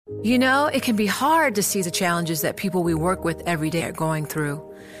You know, it can be hard to see the challenges that people we work with every day are going through.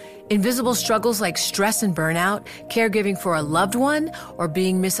 Invisible struggles like stress and burnout, caregiving for a loved one, or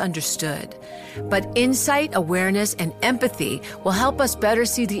being misunderstood. But insight, awareness, and empathy will help us better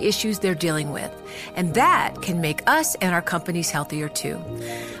see the issues they're dealing with. And that can make us and our companies healthier too.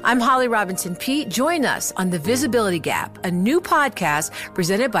 I'm Holly Robinson Peete. Join us on The Visibility Gap, a new podcast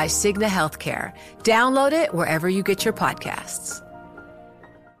presented by Cigna Healthcare. Download it wherever you get your podcasts.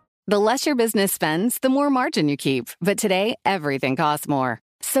 The less your business spends, the more margin you keep. But today, everything costs more.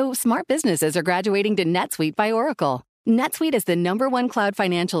 So smart businesses are graduating to NetSuite by Oracle. NetSuite is the #1 cloud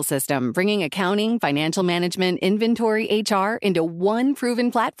financial system, bringing accounting, financial management, inventory, HR into one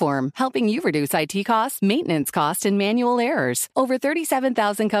proven platform, helping you reduce IT costs, maintenance costs, and manual errors. Over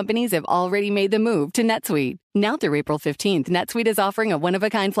 37,000 companies have already made the move to NetSuite. Now through April 15th, NetSuite is offering a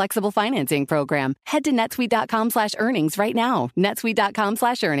one-of-a-kind flexible financing program. Head to netsuite.com/earnings right now.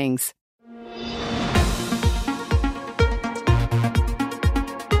 netsuite.com/earnings.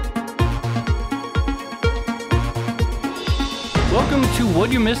 Welcome to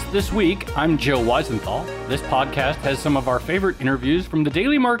What You Missed This Week. I'm Joe Weisenthal. This podcast has some of our favorite interviews from the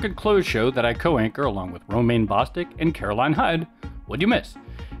Daily Market Close show that I co-anchor along with Romaine Bostick and Caroline Hyde. What'd you miss?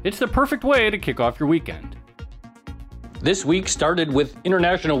 It's the perfect way to kick off your weekend. This week started with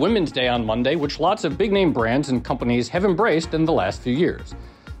International Women's Day on Monday, which lots of big-name brands and companies have embraced in the last few years.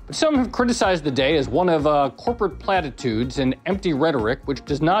 But some have criticized the day as one of corporate platitudes and empty rhetoric, which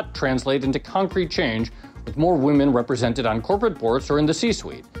does not translate into concrete change with more women represented on corporate boards or in the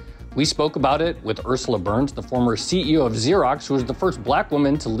C-suite. We spoke about it with Ursula Burns, the former CEO of Xerox, who was the first black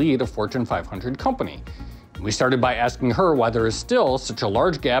woman to lead a Fortune 500 company. We started by asking her why there is still such a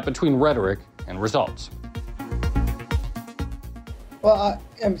large gap between rhetoric and results. Well,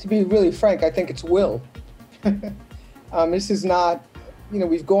 to be really frank, I think it's will. This is not,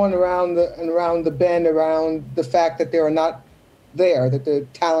 we've gone around the bend around the fact that they are not there, that the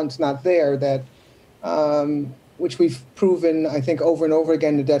talent's not there, that which we've proven, I think, over and over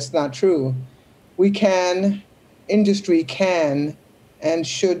again that that's not true. Industry can and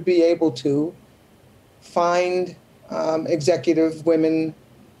should be able to find executive women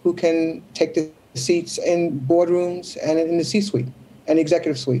who can take the seats in boardrooms and in the C-suite and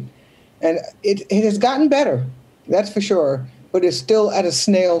executive suite. And it has gotten better, that's for sure, but it's still at a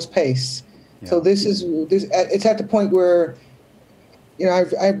snail's pace. Yeah. So it's at the point where,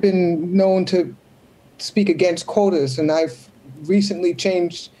 I've been known to speak against quotas, and I've recently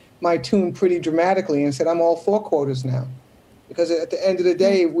changed my tune pretty dramatically and said I'm all for quotas now. Because at the end of the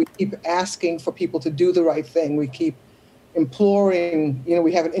day, we keep asking for people to do the right thing. We keep imploring,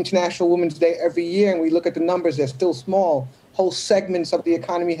 we have an International Women's Day every year, and we look at the numbers, they're still small. Whole segments of the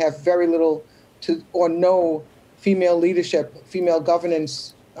economy have very little to or no female leadership, female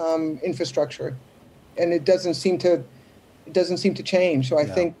governance infrastructure. And it doesn't seem to change. So I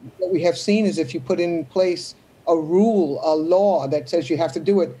think what we have seen is if you put in place a rule, a law that says you have to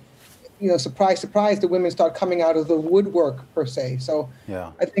do it, surprise, surprise, the women start coming out of the woodwork per se. So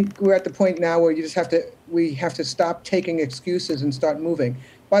I think we're at the point now where we have to stop taking excuses and start moving.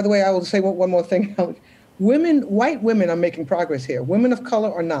 By the way, I will say one more thing. White women are making progress here. Women of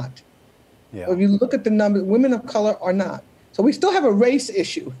color are not. Yeah. If you look at the numbers, women of color are not. So we still have a race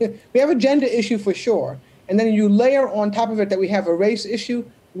issue. We have a gender issue for sure. And then you layer on top of it that we have a race issue.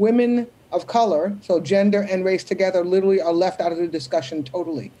 Women of color, so gender and race together, literally are left out of the discussion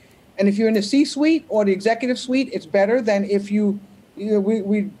totally. And if you're in the C-suite or the executive suite, it's better than if you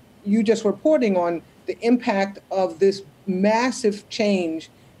just reporting on the impact of this massive change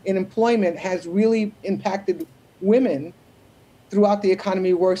in employment has really impacted women throughout the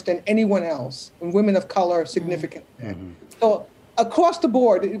economy worse than anyone else, and women of color significantly. Mm-hmm. So across the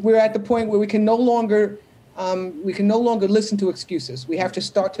board, we're at the point where we can no longer listen to excuses. We have to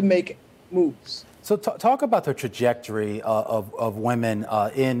start to make moves. So talk about the trajectory of women,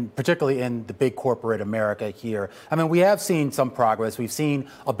 particularly in the big corporate America here. I mean, we have seen some progress. We've seen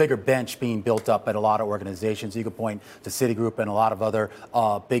a bigger bench being built up at a lot of organizations. You could point to Citigroup and a lot of other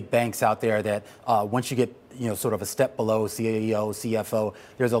big banks out there that once you get sort of a step below CEO, CFO,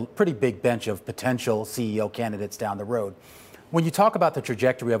 there's a pretty big bench of potential CEO candidates down the road. When you talk about the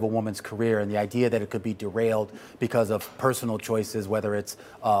trajectory of a woman's career and the idea that it could be derailed because of personal choices, whether it's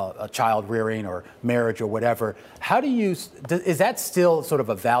a child rearing or marriage or whatever, is that still sort of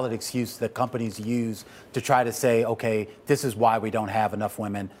a valid excuse that companies use to try to say, okay, this is why we don't have enough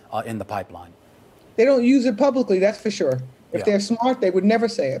women in the pipeline? They don't use it publicly, that's for sure. If they're smart, they would never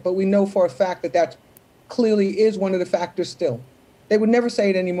say it. But we know for a fact that clearly is one of the factors still. They would never say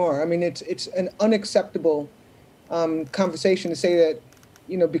it anymore. I mean, it's an unacceptable conversation to say that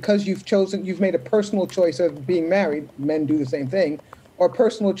because you've made a personal choice of being married, men do the same thing, or a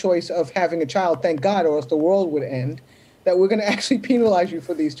personal choice of having a child, thank God, or else the world would end, that we're going to actually penalize you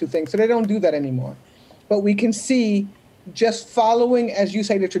for these two things. So they don't do that anymore. But we can see, just following, as you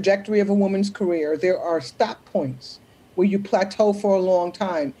say, the trajectory of a woman's career, there are stop points where you plateau for a long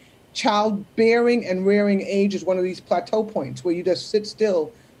time. Childbearing and rearing age is one of these plateau points where you just sit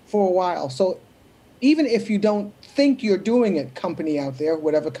still for a while. So even if you don't think you're doing it, company out there,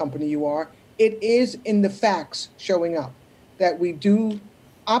 whatever company you are, it is in the facts showing up that we do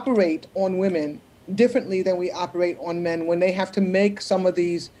operate on women differently than we operate on men when they have to make some of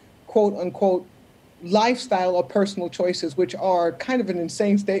these quote unquote lifestyle or personal choices, which are kind of an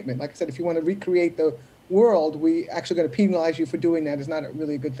insane statement. Like I said, if you want to recreate the world, we actually going to penalize you for doing that is not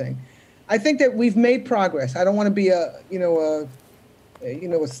really a good thing. I think that we've made progress. I don't want to be a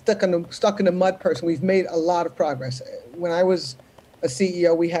stuck in the mud person. We've made a lot of progress. When I was a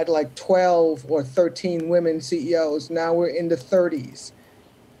CEO, we had like 12 or 13 women CEOs. Now we're in the 30s.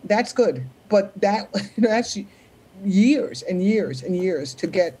 That's good, but that's years and years and years to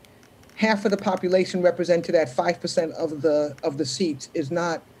get half of the population represented at 5% of the seats is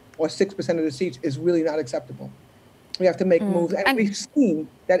not, or 6% of the seats is really not acceptable. We have to make moves, and we've seen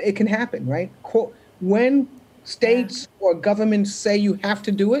that it can happen, right? When states or governments say you have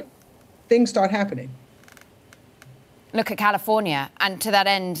to do it, things start happening. Look at California, and to that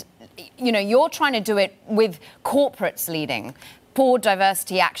end, you're trying to do it with corporates leading. Board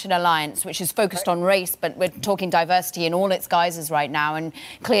Diversity Action Alliance, which is focused on race, but we're talking diversity in all its guises right now, and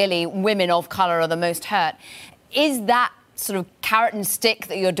clearly women of colour are the most hurt. Is that sort of carrot and stick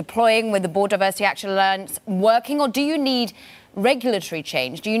that you're deploying with the Board Diversity Action Alliance working, or do you need regulatory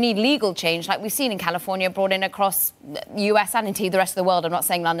change? Do you need legal change like we've seen in California brought in across the US and indeed the rest of the world? I'm not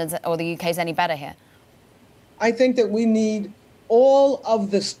saying London or the UK is any better here. I think that we need all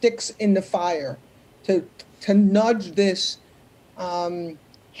of the sticks in the fire to nudge this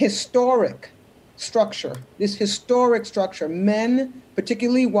historic structure. Men,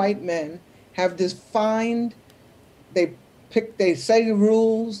 particularly white men, have defined, they say the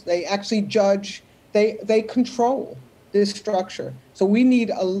rules, they actually judge, they control this structure. So we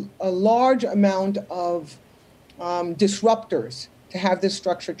need a large amount of disruptors to have this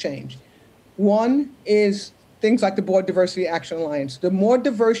structure change. One is things like the Board Diversity Action Alliance. The more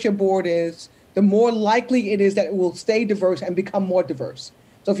diverse your board is, the more likely it is that it will stay diverse and become more diverse.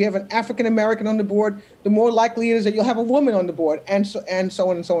 So if you have an African American on the board, the more likely it is that you'll have a woman on the board, and so on and so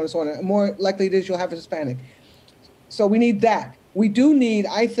on and so on. The more likely it is you'll have a Hispanic. So we need that. We do need,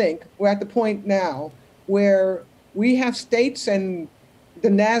 I think, we're at the point now where we have states and the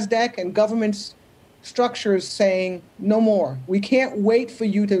NASDAQ and government's structures saying no more. We can't wait for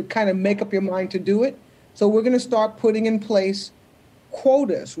you to kind of make up your mind to do it. So we're going to start putting in place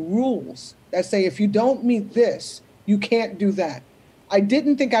quotas, rules that say if you don't meet this, you can't do that. I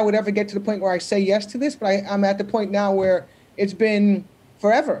didn't think I would ever get to the point where I say yes to this, but I'm at the point now where it's been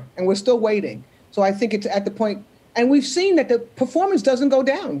forever and we're still waiting. So I think it's at the point, and we've seen that the performance doesn't go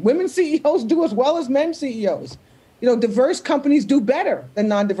down. Women CEOs do as well as men CEOs. Diverse companies do better than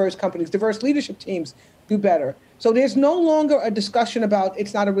non-diverse companies. Diverse leadership teams do better. So there's no longer a discussion about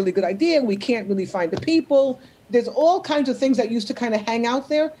it's not a really good idea. We can't really find the people. There's all kinds of things that used to kind of hang out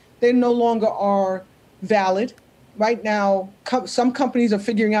there. They no longer are valid. Right now, some companies are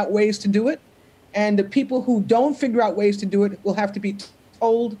figuring out ways to do it. And the people who don't figure out ways to do it will have to be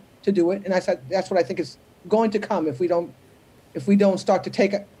told to do it. And that's what I think is going to come if we don't start to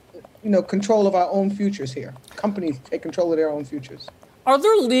take control of our own futures here. Companies take control of their own futures. Are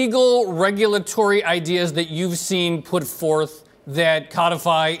there legal regulatory ideas that you've seen put forth that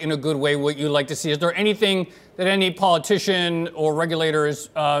codify in a good way what you'd like to see? Is there anything that any politician or regulator has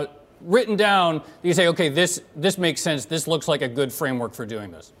written down that you say, okay, this makes sense, this looks like a good framework for doing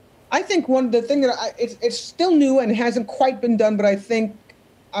this? I think the thing that it's still new and hasn't quite been done, but I think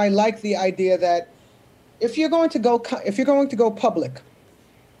I like the idea that if you're going to go public,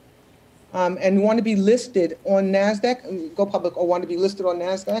 and want to be listed on NASDAQ, go public or want to be listed on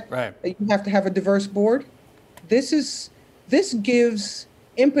NASDAQ, right, you have to have a diverse board. This gives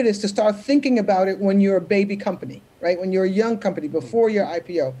impetus to start thinking about it when you're a baby company, right? When you're a young company before your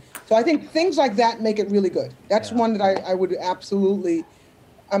IPO. So I think things like that make it really good. That's one that I would absolutely,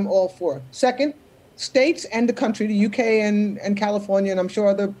 I'm all for. Second, states and the country, the UK and California, and I'm sure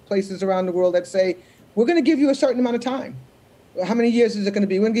other places around the world that say, we're going to give you a certain amount of time. How many years is it going to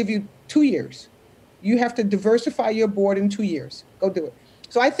be? We're going to give you 2 years. You have to diversify your board in 2 years. Go do it.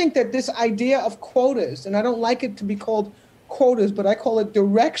 So I think that this idea of quotas, and I don't like it to be called quotas, but I call it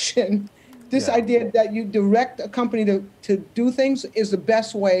direction, this idea that you direct a company to do things is the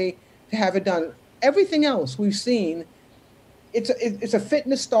best way to have it done. Everything else we've seen, it's a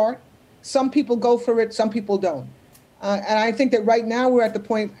fitness start. Some people go for it, some people don't. And I think that right now we're at the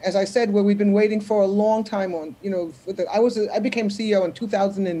point, as I said, where we've been waiting for a long time on, I became CEO in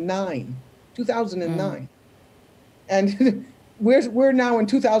 2009. And we're now in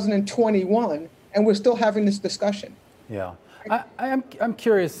 2021, and we're still having this discussion. Yeah. I'm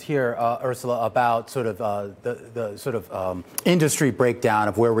curious here, Ursula, about sort of the sort of industry breakdown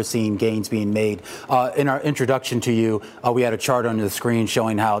of where we're seeing gains being made. In our introduction to you, we had a chart on the screen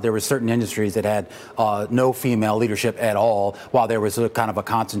showing how there were certain industries that had no female leadership at all, while there was a kind of a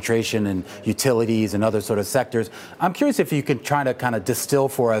concentration in utilities and other sort of sectors. I'm curious if you could try to kind of distill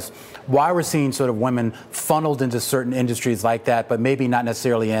for us why we're seeing sort of women funneled into certain industries like that, but maybe not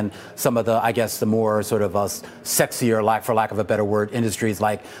necessarily in some of the, I guess, the more sort of sexier, for lack of a better word, industries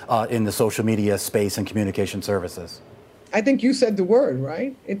like in the social media space and communication services. I think you said the word,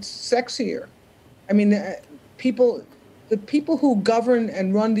 right? It's sexier. I mean, the people who govern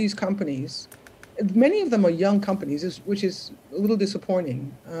and run these companies, many of them are young companies, which is a little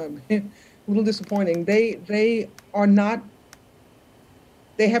disappointing. They are not.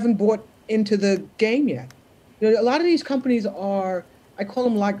 They haven't bought into the game yet. A lot of these companies are, I call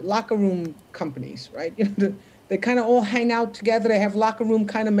them like locker room companies, right? They kind of all hang out together. They have locker room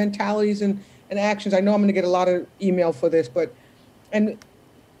kind of mentalities and actions. I know I'm going to get a lot of email for this, and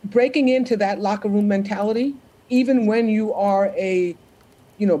breaking into that locker room mentality, even when you are a,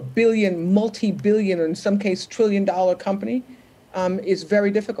 billion, multi-billion, or in some case, trillion-dollar company, is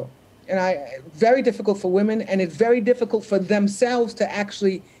very difficult. And very difficult for women, and it's very difficult for themselves to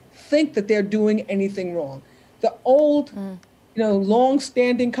actually think that they're doing anything wrong. The old,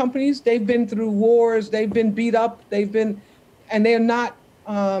 long-standing companies, they've been through wars, they've been beat up, and they're not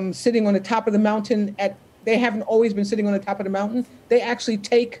sitting on the top of the mountain they haven't always been sitting on the top of the mountain. They actually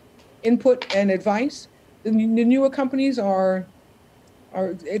take input and advice. The newer companies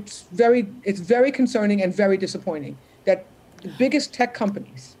it's very concerning and very disappointing that the biggest tech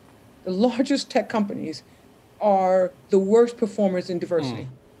companies, the largest tech companies, are the worst performers in diversity,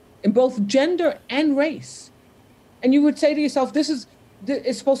 in both gender and race. And you would say to yourself, it's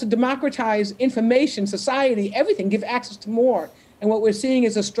supposed to democratize information, society, everything, give access to more. And what we're seeing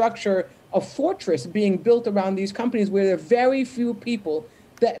is a structure, a fortress being built around these companies where there are very few people,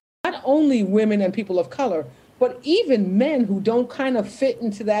 that not only women and people of color, but even men who don't kind of fit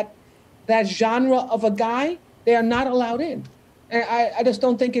into that genre of a guy, they are not allowed in. And I just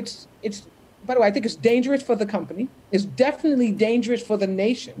don't think it's, by the way, I think it's dangerous for the company. It's definitely dangerous for the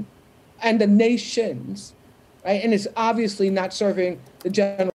nation and the nations. Right? And it's obviously not serving the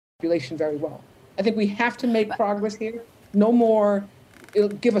general population very well. I think we have to make progress here. No more, it'll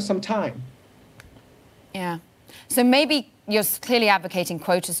give us some time. Yeah. So maybe you're clearly advocating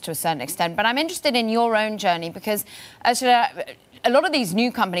quotas to a certain extent, but I'm interested in your own journey because a lot of these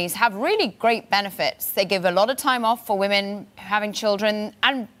new companies have really great benefits. They give a lot of time off for women having children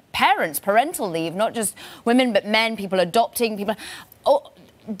and parental leave, not just women, but men, people adopting, people.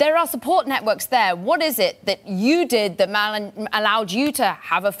 There are support networks there. What is it that you did that allowed you to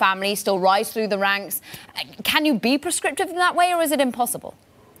have a family, still rise through the ranks? Can you be prescriptive in that way, or is it impossible?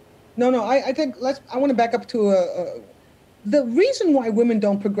 No. I think I want to back up to the reason why women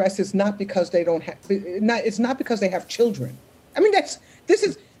don't progress is not because they don't have. It's not because they have children. I mean, this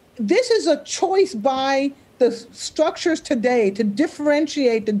is a choice by the structures today to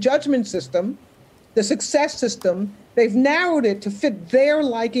differentiate the judgment system, the success system. They've narrowed it to fit their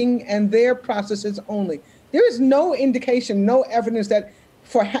liking and their processes only. There is no indication, no evidence that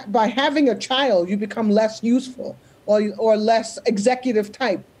by having a child, you become less useful or less executive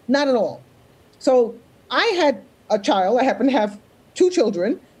type. Not at all. So I had a child. I happen to have two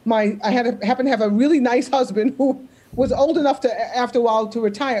children. I happen to have a really nice husband who was old enough to, after a while, to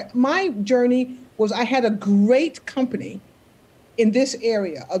retire. My journey was I had a great company in this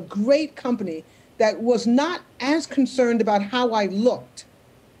area, a great company that was not as concerned about how I looked.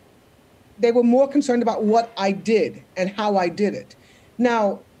 They were more concerned about what I did and how I did it.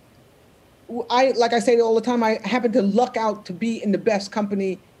 Now, like I say all the time, I happen to luck out to be in the best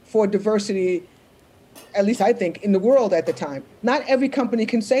company for diversity, at least I think, in the world at the time. Not every company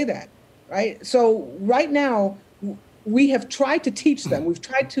can say that, right? So right now, we have tried to teach them. We've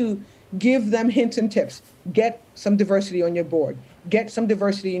tried to give them hints and tips. Get some diversity on your board. Get some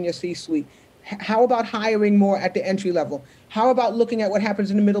diversity in your C-suite. How about hiring more at the entry level? How about looking at what happens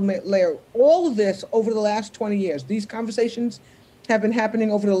in the middle layer? All of this over the last 20 years. These conversations have been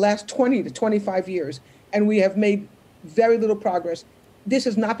happening over the last 20 to 25 years, and we have made very little progress. this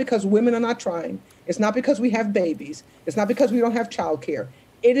is not because women are not trying. It's not because we have babies. It's not because we don't have childcare.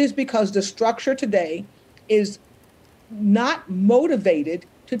 It is because the structure today is not motivated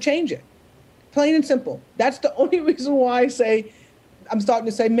to change it. Plain and simple. That's the only reason why I'm starting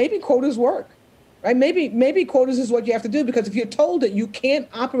to say maybe quotas work, right? Maybe quotas is what you have to do, because if you're told that you can't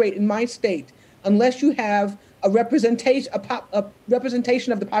operate in my state unless you have a representation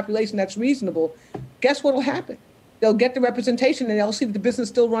of the population that's reasonable, guess what will happen? They'll get the representation and they'll see that the business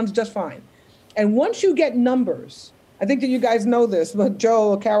still runs just fine. And once you get numbers, I think that you guys know this, but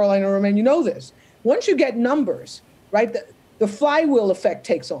Joe, Caroline, or Romaine, you know this. Once you get numbers, right, the flywheel effect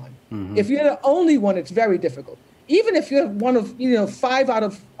takes on. Mm-hmm. If you're the only one, it's very difficult. Even if you're one of, 5 out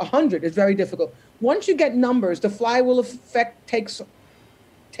of 100, it's very difficult. Once you get numbers, the flywheel effect takes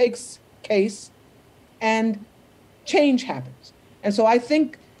case and change happens. And so I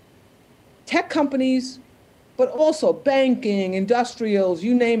think tech companies, but also banking, industrials,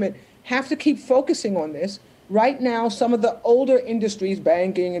 you name it, have to keep focusing on this. Right now, some of the older industries,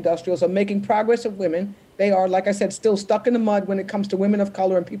 banking, industrials, are making progress of women. They are, like I said, still stuck in the mud when it comes to women of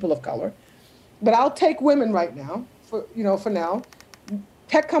color and people of color. But I'll take women right now, for now.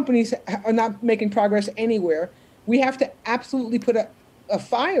 Tech companies are not making progress anywhere. We have to absolutely put a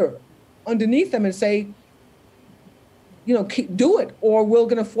fire underneath them and say, do it, or we're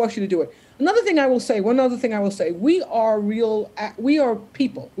going to force you to do it. One other thing I will say, we are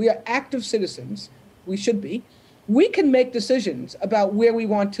people. We are active citizens. We should be. We can make decisions about where we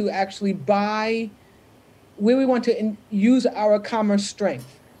want to actually buy, where we want to use our commerce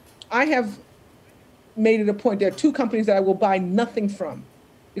strength. I have made it a point. There are 2 companies that I will buy nothing from,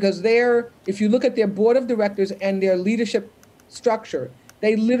 because if you look at their board of directors and their leadership structure,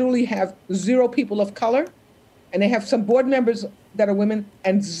 they literally have 0 people of color, and they have some board members that are women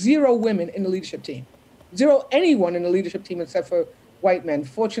and 0 women in the leadership team. 0 anyone in the leadership team except for white men.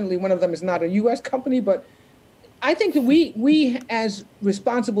 Fortunately, one of them is not a U.S. company, but I think that we as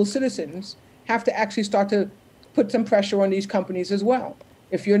responsible citizens have to actually start to put some pressure on these companies as well.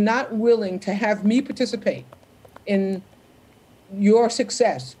 If you're not willing to have me participate in your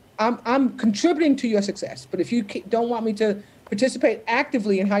success, I'm contributing to your success. But if you don't want me to participate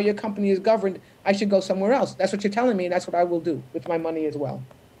actively in how your company is governed, I should go somewhere else. That's what you're telling me, and that's what I will do with my money as well.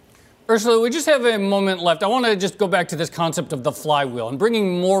 Ursula, we just have a moment left. I want to just go back to this concept of the flywheel and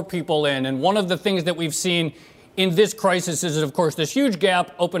bringing more people in. And one of the things that we've seen in this crisis is, of course, this huge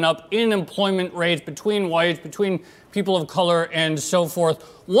gap open up in employment rates between whites, between people of color, and so forth.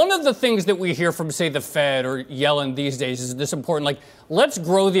 One of the things that we hear from, say, the Fed or Yellen these days is this important, let's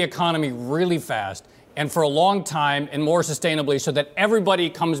grow the economy really fast and for a long time and more sustainably so that everybody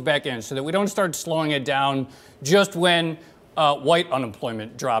comes back in, so that we don't start slowing it down just when white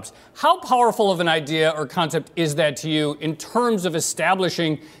unemployment drops. How powerful of an idea or concept is that to you in terms of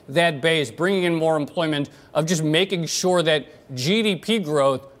establishing that base, bringing in more employment, of just making sure that GDP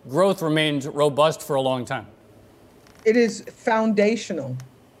growth remains robust for a long time? It is foundational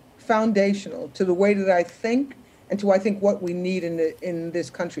to the way that I think and to, I think, what we need in this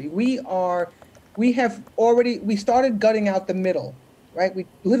country. We started gutting out the middle, right? We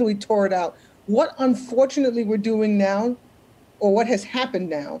literally tore it out. What unfortunately we're doing now, or what has happened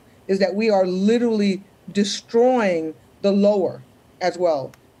now, is that we are literally destroying the lower as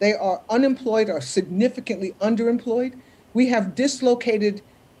well. They are unemployed or significantly underemployed. We have dislocated,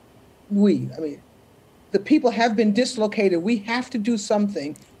 the people have been dislocated. We have to do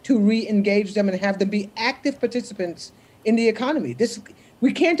something to re-engage them and have them be active participants in the economy.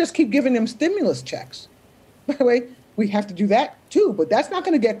 We can't just keep giving them stimulus checks. By the way, we have to do that too, but that's not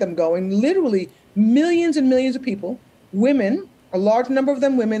going to get them going. Literally millions and millions of people, women, a large number of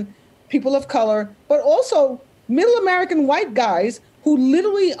them women, people of color, but also middle American white guys who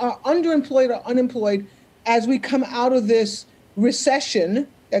literally are underemployed or unemployed as we come out of this recession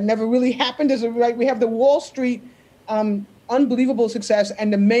that never really happened. We have the Wall Street unbelievable success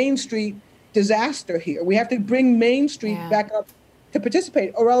and the Main Street disaster here. We have to bring Main Street back up to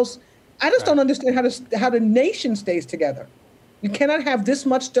participate, or else I just don't understand how the nation stays together. You cannot have this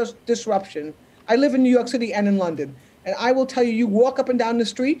much disruption. I live in New York City and in London, and I will tell you, you walk up and down the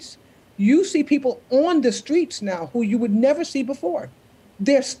streets, you see people on the streets now who you would never see before.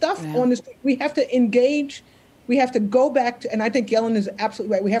 There's stuff on the street. We have to engage. We have to go back to, and I think Yellen is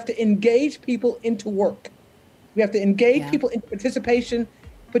absolutely right, we have to engage people into work. We have to engage people into participation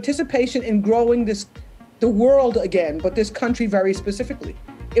in growing the world again, but this country very specifically.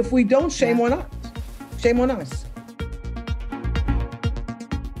 If we don't, shame on us. Shame on us.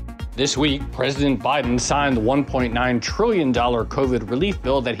 This week, President Biden signed the $1.9 trillion COVID relief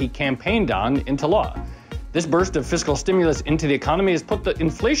bill that he campaigned on into law. This burst of fiscal stimulus into the economy has put the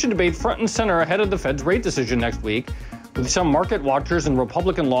inflation debate front and center ahead of the Fed's rate decision next week, with some market watchers and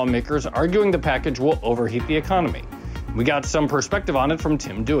Republican lawmakers arguing the package will overheat the economy. We got some perspective on it from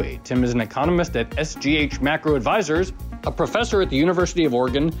Tim Dewey. Tim is an economist at SGH Macro Advisors, a professor at the University of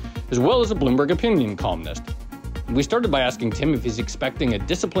Oregon, as well as a Bloomberg opinion columnist. We started by asking Tim if he's expecting a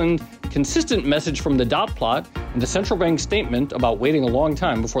disciplined, consistent message from the dot plot and the central bank's statement about waiting a long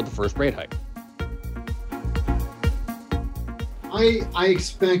time before the first rate hike. I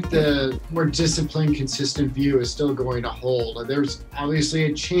expect the more disciplined, consistent view is still going to hold. There's obviously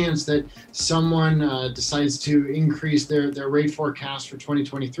a chance that someone decides to increase their rate forecast for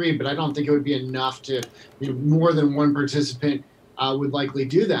 2023, but I don't think it would be enough to, more than one participant would likely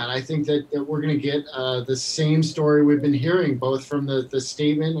do that. I think that we're going to get the same story we've been hearing, both from the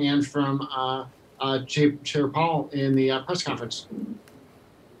statement and from Chair Powell in the press conference.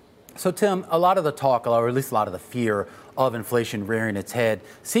 So, Tim, a lot of the talk, or at least a lot of the fear of inflation rearing its head,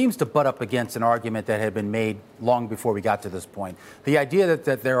 seems to butt up against an argument that had been made long before we got to this point. The idea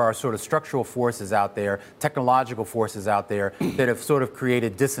that there are sort of structural forces out there, technological forces out there that have sort of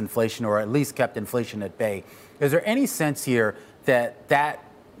created disinflation or at least kept inflation at bay. Is there any sense here that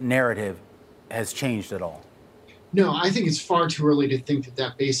narrative has changed at all? No, I think it's far too early to think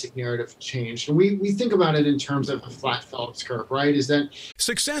that basic narrative changed. And we think about it in terms of a flat Phillips curve, right? Is that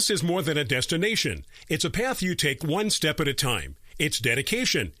success is more than a destination. It's a path you take one step at a time. It's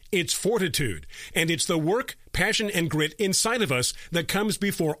dedication, it's fortitude, and it's the work, passion, and grit inside of us that comes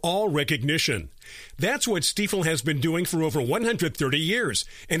before all recognition. That's what Stifel has been doing for over 130 years,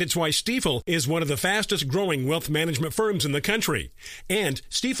 and it's why Stifel is one of the fastest growing wealth management firms in the country. And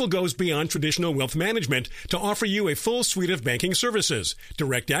Stifel goes beyond traditional wealth management to offer you a full suite of banking services,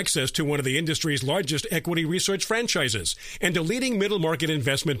 direct access to one of the industry's largest equity research franchises, and a leading middle market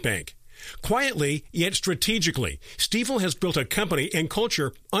investment bank. Quietly, yet strategically, Stifel has built a company and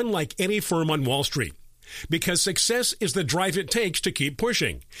culture unlike any firm on Wall Street. Because success is the drive it takes to keep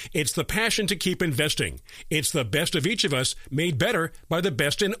pushing. It's the passion to keep investing. It's the best of each of us made better by the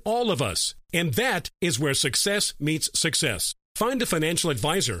best in all of us. And that is where success meets success. Find a financial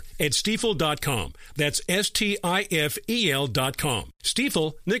advisor at Stifel.com. That's Stifel.com.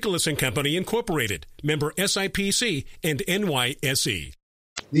 Stifel, Nicholas & Company, Incorporated. Member SIPC and NYSE.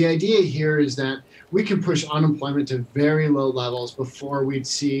 The idea here is that we can push unemployment to very low levels before we'd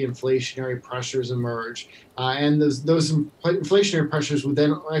see inflationary pressures emerge. And those inflationary pressures would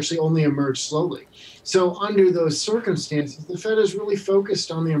then actually only emerge slowly. So under those circumstances, the Fed is really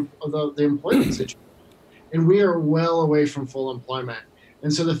focused on the employment situation. And we are well away from full employment.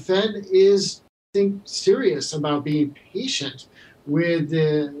 And so the Fed is, I think, serious about being patient with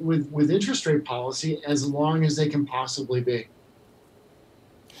interest rate policy as long as they can possibly be.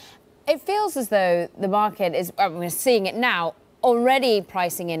 It feels as though the market is, we're seeing it now, already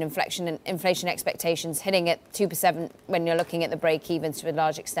pricing in inflation expectations, hitting at 2% when you're looking at the break-evens to a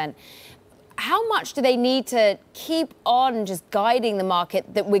large extent. How much do they need to keep on just guiding the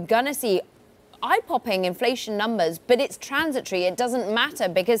market that we're going to see eye-popping inflation numbers, but it's transitory, it doesn't matter,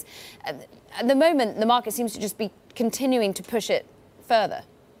 because at the moment the market seems to just be continuing to push it further?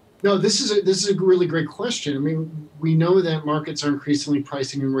 No, this is a really great question. I mean, we know that markets are increasingly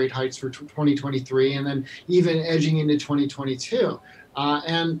pricing in rate hikes for 2023 and then even edging into 2022.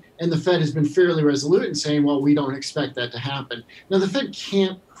 And the Fed has been fairly resolute in saying, well, we don't expect that to happen. Now, the Fed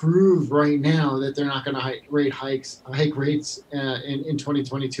can't prove right now that they're not going to hike rates in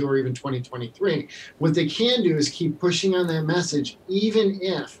 2022 or even 2023. What they can do is keep pushing on that message, even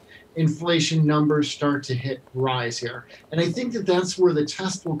if inflation numbers start to rise here. And I think that that's where the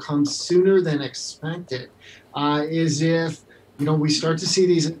test will come sooner than expected, is if we start to see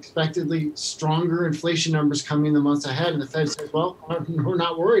these expectedly stronger inflation numbers coming in the months ahead, and the Fed says, well, we're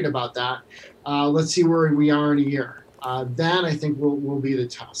not worried about that. Let's see where we are in a year. That, I think, will be the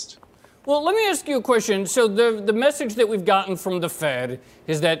test. Well, let me ask you a question. So the message that we've gotten from the Fed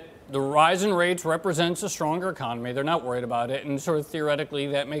is that the rise in rates represents a stronger economy. They're not worried about it. And sort of theoretically,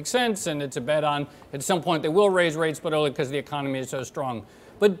 that makes sense. And it's a bet on at some point they will raise rates, but only because the economy is so strong.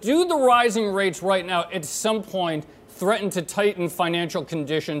 But do the rising rates right now at some point threaten to tighten financial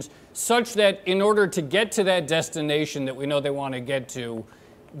conditions such that in order to get to that destination that we know they want to get to,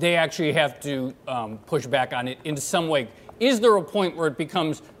 they actually have to push back on it in some way? Is there a point where it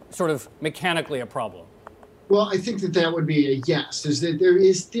becomes sort of mechanically a problem? Well, I think that would be a yes, is that there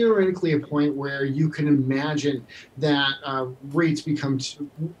is theoretically a point where you can imagine that rates become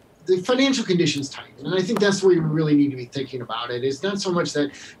the financial conditions tighten. And I think that's where you really need to be thinking about it. It's not so much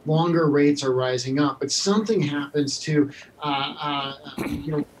that longer rates are rising up, but something happens to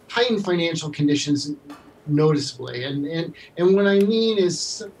tighten financial conditions noticeably. And what I mean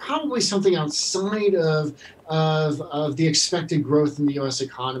is probably something outside of the expected growth in the U.S.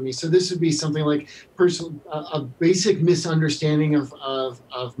 economy. So this would be something like a basic misunderstanding of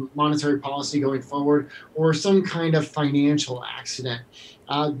monetary policy going forward, or some kind of financial accident.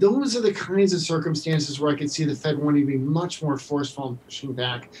 Those are the kinds of circumstances where I could see the Fed wanting to be much more forceful in pushing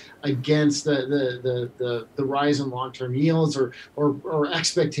back against the rise in long-term yields or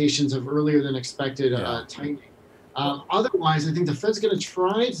expectations of earlier than expected tightening. Otherwise, I think the Fed's going to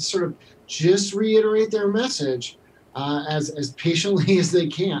try to sort of just reiterate their message as patiently as they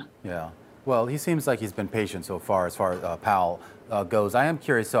can. Yeah. Well, he seems like he's been patient so far as Powell goes. I am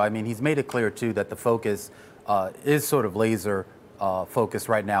curious. So, I mean, he's made it clear, too, that the focus is sort of laser focused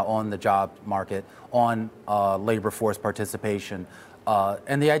right now on the job market, on labor force participation.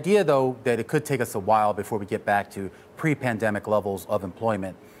 And the idea, though, that it could take us a while before we get back to pre-pandemic levels of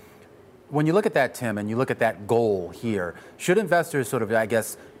employment. When you look at that, Tim, and you look at that goal here, should investors sort of, I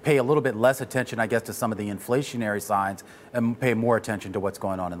guess, pay a little bit less attention, I guess, to some of the inflationary signs and pay more attention to what's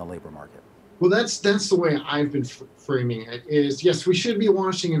going on in the labor market? Well, that's the way I've been framing it, is, yes, we should be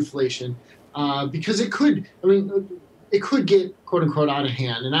watching inflation because it could get, quote unquote, out of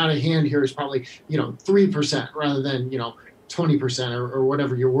hand. And out of hand here is probably, 3% rather than, 20% or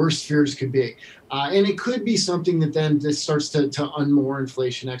whatever your worst fears could be. And it could be something that then this starts to unmoor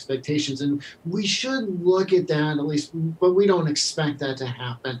inflation expectations. And we should look at that at least, but we don't expect that to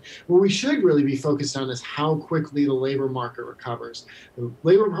happen. What we should really be focused on is how quickly the labor market recovers. The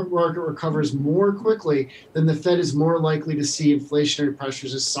labor market recovers more quickly, then the Fed is more likely to see inflationary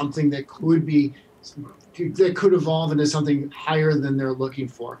pressures as something that could evolve into something higher than they're looking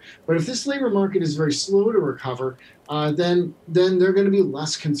for. But if this labor market is very slow to recover, then they're going to be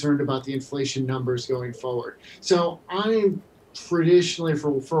less concerned about the inflation numbers going forward. So I traditionally,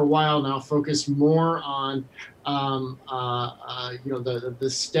 for a while now, focused more on the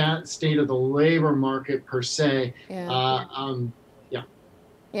state of the labor market per se. Yeah.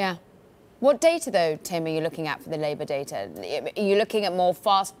 What data, though, Tim, are you looking at for the labour data? Are you looking at more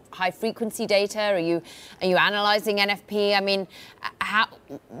fast, high-frequency data? Are you analysing NFP? I mean,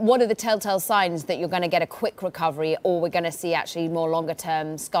 what are the telltale signs that you're going to get a quick recovery, or we're going to see actually more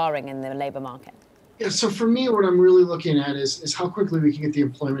longer-term scarring in the labour market? Yeah, so for me, what I'm really looking at is how quickly we can get the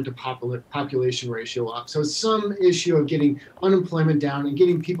employment to population ratio up. So it's some issue of getting unemployment down and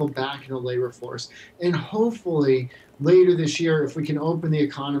getting people back in the labor force. And hopefully later this year, if we can open the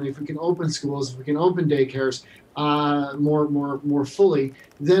economy, if we can open schools, if we can open daycares more fully,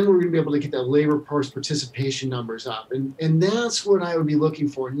 then we're going to be able to get that labor force participation numbers up. And that's what I would be looking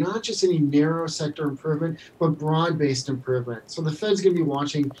for, not just any narrow sector improvement, but broad-based improvement. So the Fed's going to be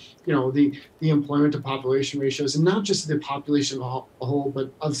watching, the employment to population ratios, and not just the population as a whole,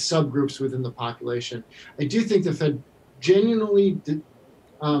 but of subgroups within the population. I do think the Fed genuinely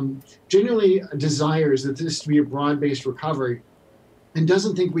desires that this to be a broad-based recovery, and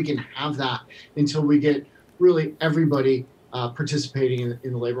doesn't think we can have that until we get really everybody participating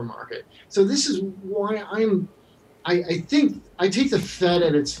in the labor market. So this is why I think I take the Fed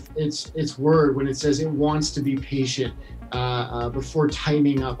at its word when it says it wants to be patient before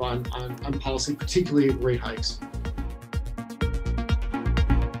tightening up on policy, particularly rate hikes.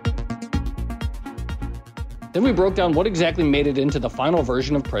 Then we broke down what exactly made it into the final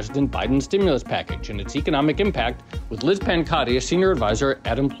version of President Biden's stimulus package and its economic impact with Liz Pancotti, a senior advisor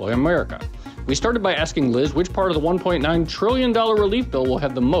at Employ America. We started by asking Liz which part of the $1.9 trillion relief bill will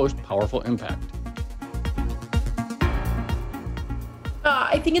have the most powerful impact.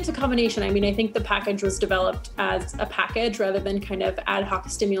 I think it's a combination. I mean, I think the package was developed as a package rather than kind of ad hoc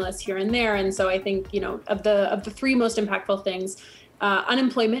stimulus here and there. And so I think, of the three most impactful things,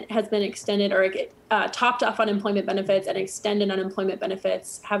 unemployment has been extended, or topped off unemployment benefits and extended unemployment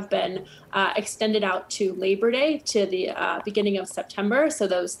benefits have been extended out to Labor Day, to the beginning of September. So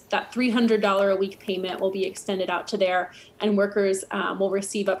that $300 a week payment will be extended out to there, and workers will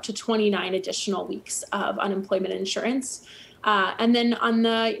receive up to 29 additional weeks of unemployment insurance. And then on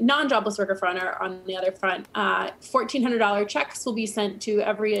the non-jobless worker front, or on the other front, $1,400 checks will be sent to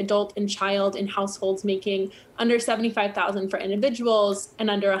every adult and child in households making under $75,000 for individuals and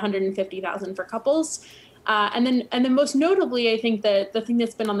under $150,000 for couples. And then most notably, I think that the thing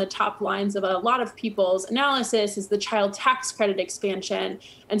that's been on the top lines of a lot of people's analysis is the child tax credit expansion.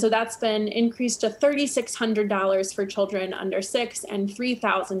 And so that's been increased to $3,600 for children under 6 and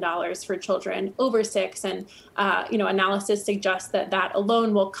 $3,000 for children over 6. And, analysis suggests that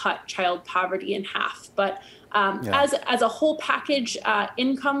alone will cut child poverty in half. But As a whole package,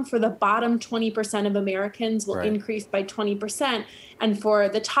 income for the bottom 20% of Americans will increase by 20%, and for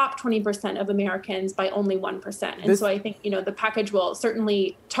the top 20% of Americans by only 1%. And so I think, the package will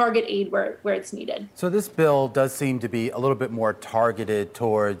certainly target aid where it's needed. So this bill does seem to be a little bit more targeted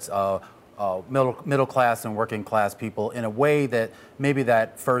towards middle class and working class people in a way that maybe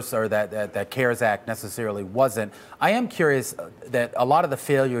that CARES Act necessarily wasn't. I am curious that a lot of the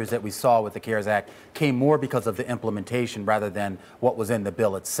failures that we saw with the CARES Act came more because of the implementation rather than what was in the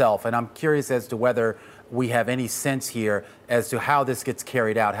bill itself. And I'm curious as to whether we have any sense here as to how this gets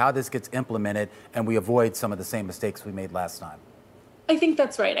carried out, how this gets implemented, and we avoid some of the same mistakes we made last time. I think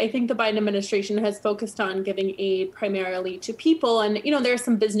that's right. I think the Biden administration has focused on giving aid primarily to people, and there's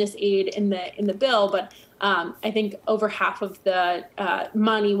some business aid in the bill, but I think over half of the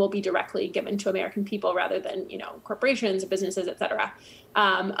money will be directly given to American people rather than corporations or businesses, et cetera.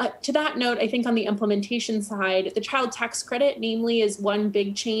 To that note, I think on the implementation side, the child tax credit, namely, is one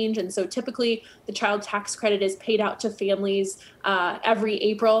big change, and so typically the child tax credit is paid out to families every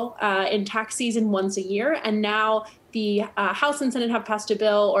April in tax season once a year, and now the House and Senate have passed a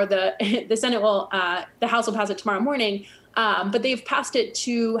bill, or the Senate will, the House will pass it tomorrow morning. But they've passed it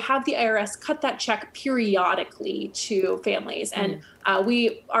to have the IRS cut that check periodically to families. And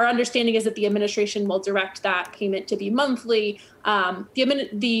our understanding is that the administration will direct that payment to be monthly.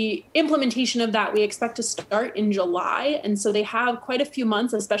 The implementation of that we expect to start in July. And so they have quite a few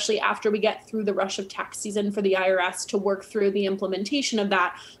months, especially after we get through the rush of tax season, for the IRS to work through the implementation of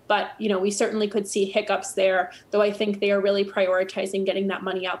that. But, we certainly could see hiccups there, though I think they are really prioritizing getting that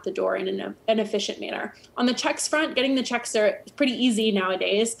money out the door in an efficient manner. On the checks front, getting the checks are pretty easy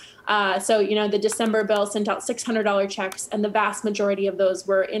nowadays. So, the December bill sent out $600 checks, and the vast majority of those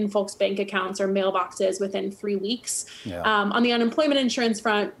were in folks' bank accounts or mailboxes within 3 weeks. Yeah. On the unemployment insurance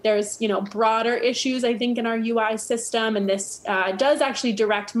front, there's, broader issues, I think, in our UI system, and this does actually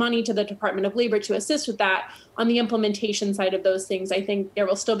direct money to the Department of Labor to assist with that. On the implementation side of those things, I think there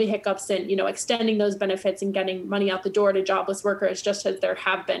will still be hiccups in, extending those benefits and getting money out the door to jobless workers, just as there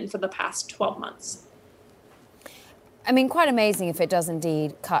have been for the past 12 months. I mean, quite amazing if it does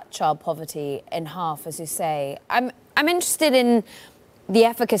indeed cut child poverty in half, as you say. I'm interested in the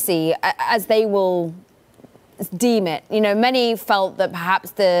efficacy as they will deem it. Many felt that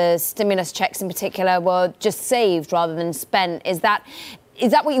perhaps the stimulus checks in particular were just saved rather than spent. Is that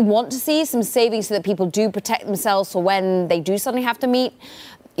what you want to see, some savings so that people do protect themselves for when they do suddenly have to meet?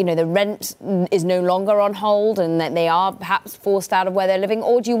 The rent is no longer on hold and that they are perhaps forced out of where they're living?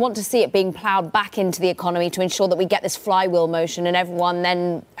 Or do you want to see it being ploughed back into the economy to ensure that we get this flywheel motion and everyone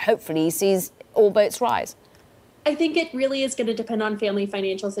then hopefully sees all boats rise? I think it really is going to depend on family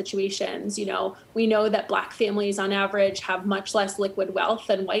financial situations. We know that Black families on average have much less liquid wealth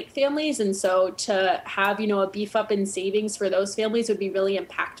than white families. And so to have, a beef up in savings for those families would be really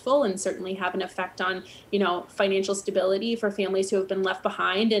impactful and certainly have an effect on, financial stability for families who have been left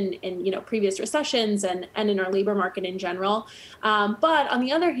behind in previous recessions and in our labor market in general. But on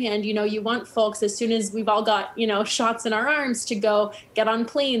the other hand, you want folks, as soon as we've all got, shots in our arms, to go get on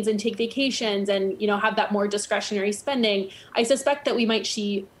planes and take vacations and, have that more discretionary spending. I suspect that we might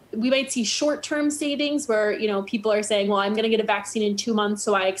see short-term savings where, people are saying, well, I'm going to get a vaccine in 2 months,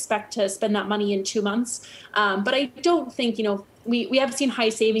 so I expect to spend that money in 2 months. But I don't think, we have seen high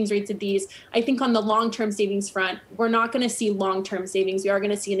savings rates of these. I think on the long-term savings front, we're not going to see long-term savings. We are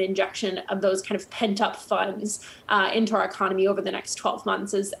going to see an injection of those kind of pent-up funds into our economy over the next 12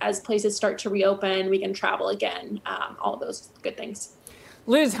 months as places start to reopen, we can travel again, all those good things.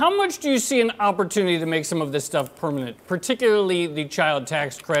 Liz, how much do you see an opportunity to make some of this stuff permanent, particularly the child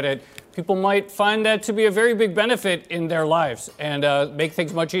tax credit? People might find that to be a very big benefit in their lives and make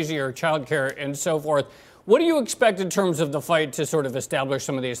things much easier, childcare and so forth. What do you expect in terms of the fight to sort of establish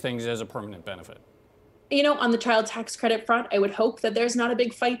some of these things as a permanent benefit? On the child tax credit front, I would hope that there's not a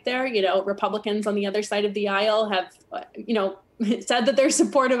big fight there. Republicans on the other side of the aisle have, said that they're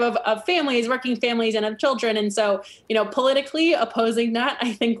supportive of families, working families, and of children. And so, politically opposing that,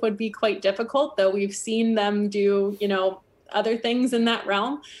 I think, would be quite difficult, though we've seen them do, other things in that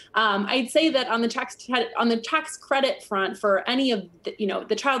realm. I'd say that on the tax credit front, for any of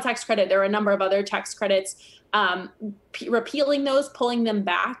the child tax credit, there are a number of other tax credits. Repealing those, pulling them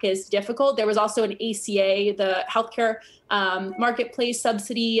back is difficult. There was also an ACA, the healthcare marketplace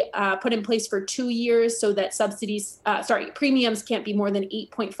subsidy, put in place for 2 years so that premiums can't be more than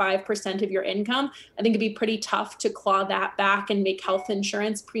 8.5% of your income. I think it'd be pretty tough to claw that back and make health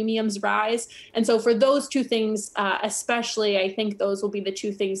insurance premiums rise. And so for those two things, especially, I think those will be the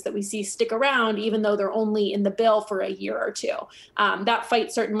two things that we see stick around, even though they're only in the bill for a year or two. That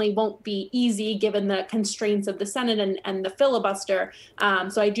fight certainly won't be easy given the constraints strengths of the Senate and the filibuster.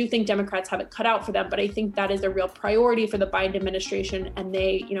 So I do think Democrats have it cut out for them, but I think that is a real priority for the Biden administration, and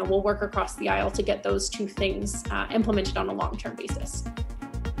they, will work across the aisle to get those two things implemented on a long-term basis.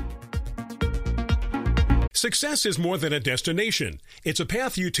 Success is more than a destination. It's a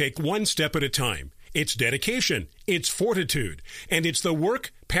path you take one step at a time. It's dedication, it's fortitude, and it's the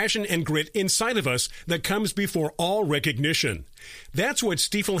work, passion, and grit inside of us that comes before all recognition. That's what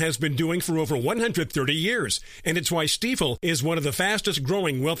Stifel has been doing for over 130 years, and it's why Stifel is one of the fastest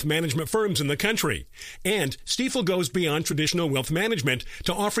growing wealth management firms in the country. And Stifel goes beyond traditional wealth management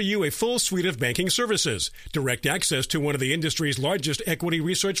to offer you a full suite of banking services, direct access to one of the industry's largest equity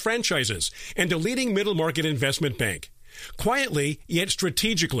research franchises, and a leading middle market investment bank. Quietly, yet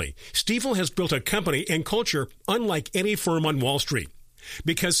strategically, Stifel has built a company and culture unlike any firm on Wall Street.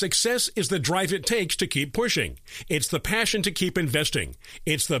 Because success is the drive it takes to keep pushing. It's the passion to keep investing.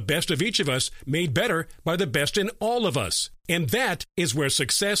 It's the best of each of us made better by the best in all of us. And that is where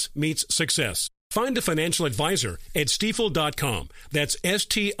success meets success. Find a financial advisor at Stifel.com. That's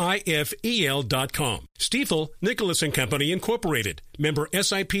Stifel.com. Stifel, Nicholas & Company, Incorporated. Member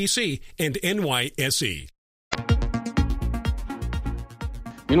SIPC and NYSE.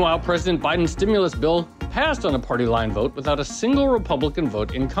 Meanwhile, President Biden's stimulus bill passed on a party line vote without a single Republican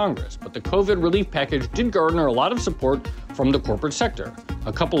vote in Congress. But the COVID relief package did garner a lot of support from the corporate sector.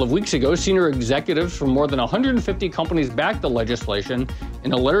 A couple of weeks ago, senior executives from more than 150 companies backed the legislation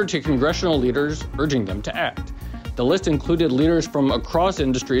in a letter to congressional leaders urging them to act. The list included leaders from across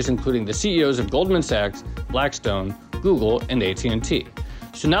industries, including the CEOs of Goldman Sachs, Blackstone, Google, and AT&T.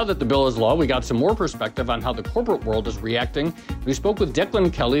 So now that the bill is law, we got some more perspective on how the corporate world is reacting. We spoke with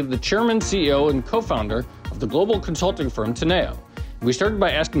Declan Kelly, the chairman, CEO, and co-founder of the global consulting firm Teneo. We started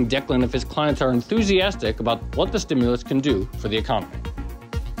by asking Declan if his clients are enthusiastic about what the stimulus can do for the economy.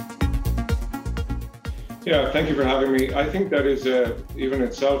 Yeah, thank you for having me. I think that is even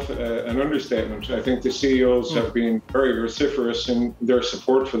itself an understatement. I think the CEOs have been very vociferous in their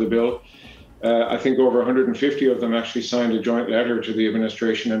support for the bill. I think over 150 of them actually signed a joint letter to the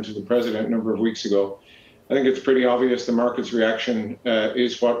administration and to the president a number of weeks ago. I think it's pretty obvious the market's reaction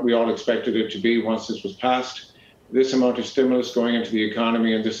is what we all expected it to be once this was passed. This amount of stimulus going into the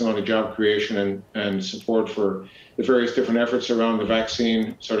economy and this amount of job creation and support for the various different efforts around the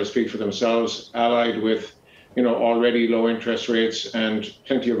vaccine, so to speak, for themselves, allied with already low interest rates and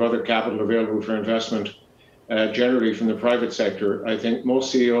plenty of other capital available for investment. Generally from the private sector. I think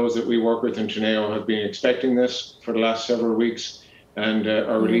most CEOs that we work with in Teneo have been expecting this for the last several weeks and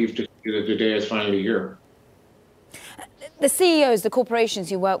are relieved to see that the day is finally here. The CEOs, the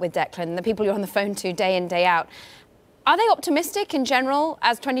corporations you work with, Declan, the people you're on the phone to day in, day out, are they optimistic in general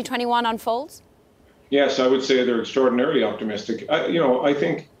as 2021 unfolds? Yes, I would say they're extraordinarily optimistic. I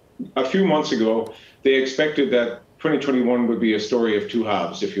think a few months ago, they expected that 2021 would be a story of two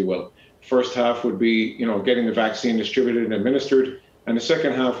halves, if you will. First half would be, getting the vaccine distributed and administered, and the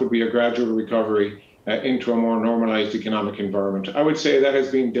second half would be a gradual recovery into a more normalized economic environment. I would say that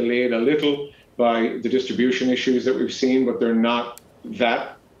has been delayed a little by the distribution issues that we've seen, but they're not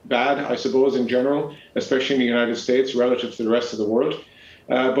that bad, I suppose, in general, especially in the United States relative to the rest of the world.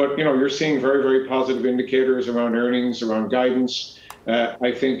 But you're seeing very, very positive indicators around earnings, around guidance.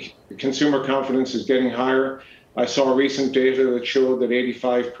 I think consumer confidence is getting higher. I saw recent data that showed that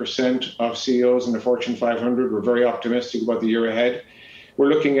 85% of CEOs in the Fortune 500 were very optimistic about the year ahead. We're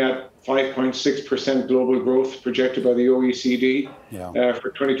looking at 5.6% global growth projected by the OECD for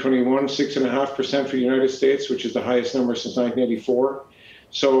 2021, 6.5% for the United States, which is the highest number since 1984.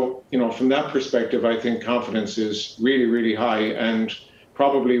 So, from that perspective, I think confidence is really, really high and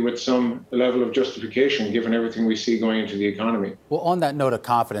probably with some level of justification given everything we see going into the economy. Well, on that note of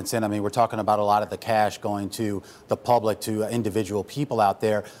confidence, and we're talking about a lot of the cash going to the public, to individual people out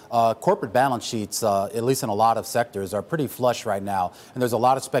there. Corporate balance sheets, at least in a lot of sectors, are pretty flush right now. And there's a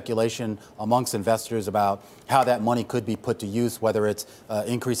lot of speculation amongst investors about how that money could be put to use, whether it's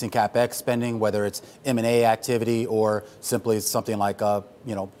increasing CapEx spending, whether it's M&A activity, or simply something like,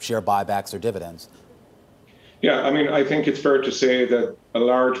 share buybacks or dividends. Yeah, I think it's fair to say that a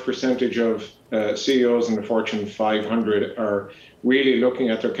large percentage of CEOs in the Fortune 500 are really looking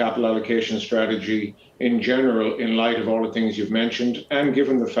at their capital allocation strategy in general in light of all the things you've mentioned, and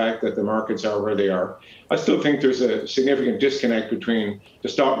given the fact that the markets are where they are. I still think there's a significant disconnect between the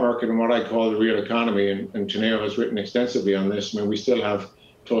stock market and what I call the real economy, and Teneo has written extensively on this. We still have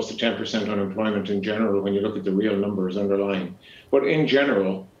close to 10% unemployment in general when you look at the real numbers underlying. But in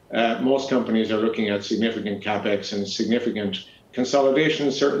general, most companies are looking at significant CapEx and significant consolidation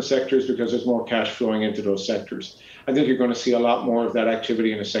in certain sectors because there's more cash flowing into those sectors. I think you're going to see a lot more of that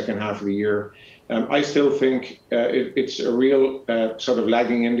activity in the second half of the year. I still think it's a real sort of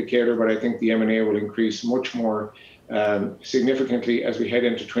lagging indicator, but I think the M&A will increase much more significantly as we head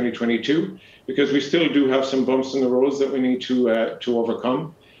into 2022, because we still do have some bumps in the roads that we need to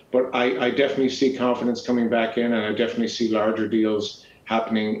overcome. But I definitely see confidence coming back in, and I definitely see larger deals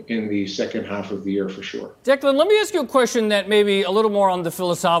happening in the second half of the year for sure. Declan, let me ask you a question that may be a little more on the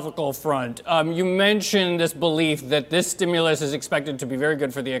philosophical front. You mentioned this belief that this stimulus is expected to be very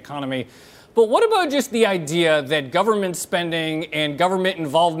good for the economy. But what about just the idea that government spending and government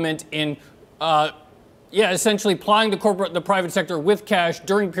involvement in essentially plying the private sector with cash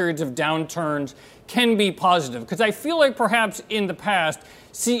during periods of downturns can be positive? Because I feel like perhaps in the past,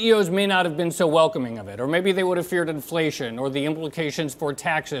 CEOs may not have been so welcoming of it, or maybe they would have feared inflation or the implications for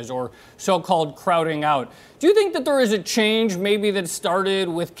taxes or so-called crowding out. Do you think that there is a change maybe that started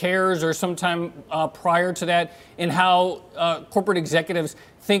with CARES or sometime prior to that in how corporate executives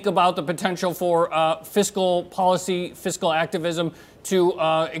think about the potential for fiscal policy, fiscal activism to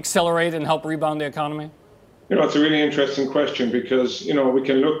accelerate and help rebound the economy? It's a really interesting question because, we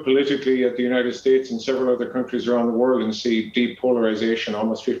can look politically at the United States and several other countries around the world and see deep polarization,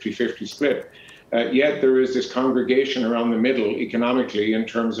 almost 50-50 split. Yet there is this congregation around the middle economically in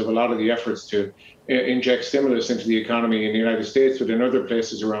terms of a lot of the efforts to inject stimulus into the economy in the United States, but in other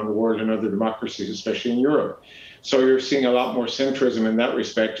places around the world and other democracies, especially in Europe. So you're seeing a lot more centrism in that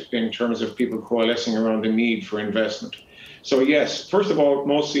respect in terms of people coalescing around the need for investment. So yes, first of all,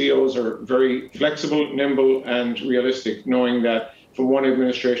 most CEOs are very flexible, nimble, and realistic, knowing that from one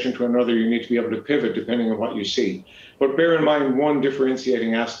administration to another, you need to be able to pivot depending on what you see. But bear in mind one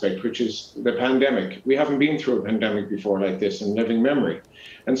differentiating aspect, which is the pandemic. We haven't been through a pandemic before like this in living memory.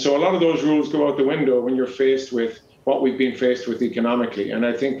 And so a lot of those rules go out the window when you're faced with what we've been faced with economically. And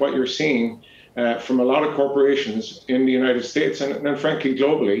I think what you're seeing from a lot of corporations in the United States and frankly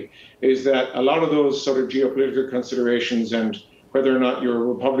globally is that a lot of those sort of geopolitical considerations and whether or not you're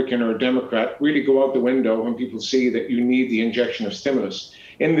a Republican or a Democrat really go out the window when people see that you need the injection of stimulus.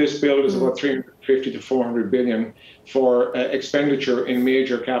 In this bill is about 350 to 400 billion for expenditure in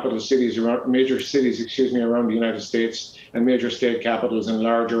major cities around the United States and major state capitals and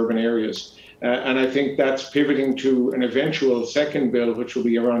large urban areas. And I think that's pivoting to an eventual second bill, which will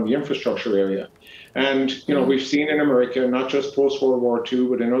be around the infrastructure area. And, we've seen in America, not just post-World War II,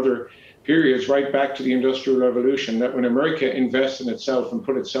 but in other periods right back to the Industrial Revolution, that when America invests in itself and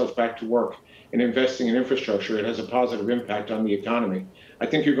put itself back to work in investing in infrastructure, it has a positive impact on the economy. I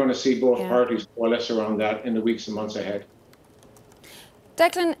think you're going to see both parties coalesce around that in the weeks and months ahead.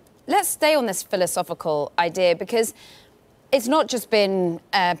 Declan, let's stay on this philosophical idea because it's not just been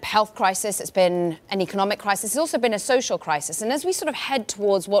a health crisis, it's been an economic crisis, it's also been a social crisis. And as we sort of head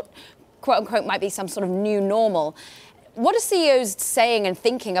towards what, quote unquote, might be some sort of new normal, what are CEOs saying and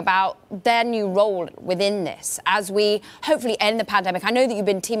thinking about their new role within this as we hopefully end the pandemic? I know that you've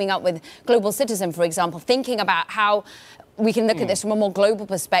been teaming up with Global Citizen, for example, thinking about how we can look at this from a more global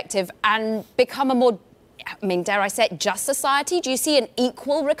perspective and become a more, dare I say it, just society? Do you see an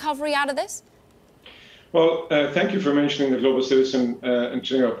equal recovery out of this? Well, thank you for mentioning the Global Citizen and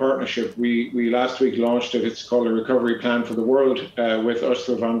Teneo partnership. We last week launched it. It's called a Recovery Plan for the World with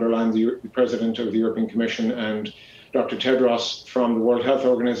Ursula von der Leyen, the President of the European Commission, and Dr. Tedros from the World Health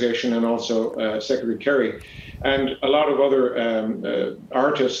Organization, and also Secretary Kerry. And a lot of other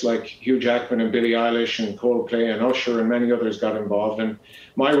artists like Hugh Jackman and Billie Eilish and Coldplay and Usher and many others got involved. And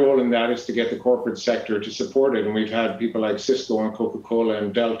my role in that is to get the corporate sector to support it. And we've had people like Cisco and Coca-Cola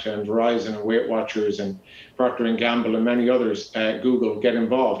and Delta and Verizon and Weight Watchers and Procter & Gamble and many others, Google, get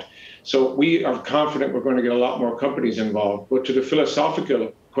involved. So we are confident we're going to get a lot more companies involved. But to the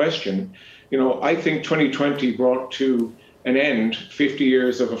philosophical question, I think 2020 brought to an end 50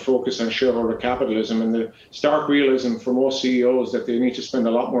 years of a focus on shareholder capitalism and the stark realism for most CEOs that they need to spend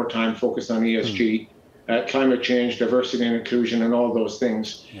a lot more time focused on ESG, climate change, diversity and inclusion, and all those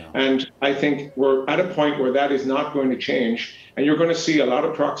things. Yeah. And I think we're at a point where that is not going to change. And you're going to see a lot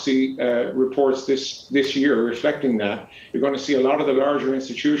of proxy reports this year reflecting that. You're going to see a lot of the larger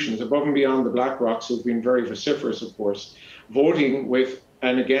institutions, above and beyond the BlackRocks, who've been very vociferous, of course, voting with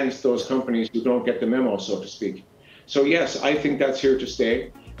and against those companies who don't get the memo, so to speak. So yes, I think that's here to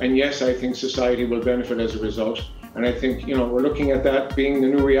stay. And yes, I think society will benefit as a result. And I think, we're looking at that being the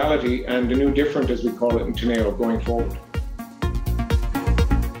new reality and the new different, as we call it in Teneo, going forward.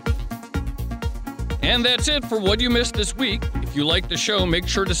 And that's it for What You Missed This Week. If you like the show, make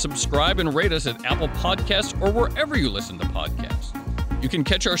sure to subscribe and rate us at Apple Podcasts or wherever you listen to podcasts. You can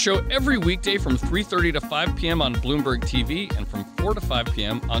catch our show every weekday from 3:30 to 5 p.m. on Bloomberg TV and from 4 to 5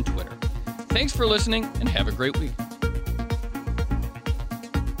 p.m. on Twitter. Thanks for listening and have a great week.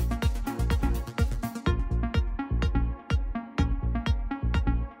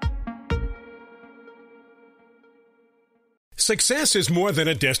 Success is more than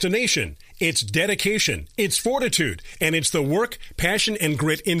a destination. It's dedication, it's fortitude, and it's the work, passion, and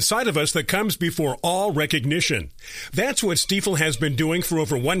grit inside of us that comes before all recognition. That's what Stifel has been doing for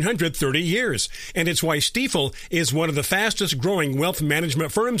over 130 years, and it's why Stifel is one of the fastest growing wealth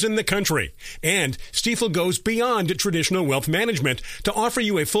management firms in the country. And Stifel goes beyond traditional wealth management to offer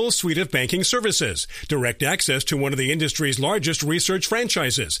you a full suite of banking services, direct access to one of the industry's largest research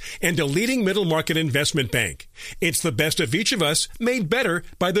franchises, and a leading middle market investment bank. It's the best of each of us made better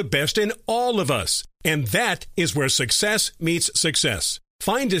by the best in all of us. And that is where success meets success.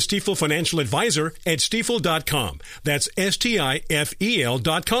 Find a Stifel financial advisor at stifel.com. That's STIFEL.com.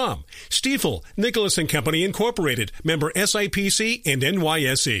 Stifel, Nicholas & Company Incorporated, member SIPC and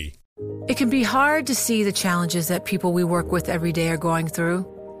NYSE. It can be hard to see the challenges that people we work with every day are going through.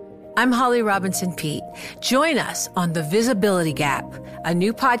 I'm Holly Robinson Peete. Join us on The Visibility Gap, a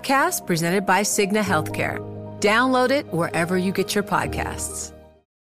new podcast presented by Cigna Healthcare. Download it wherever you get your podcasts.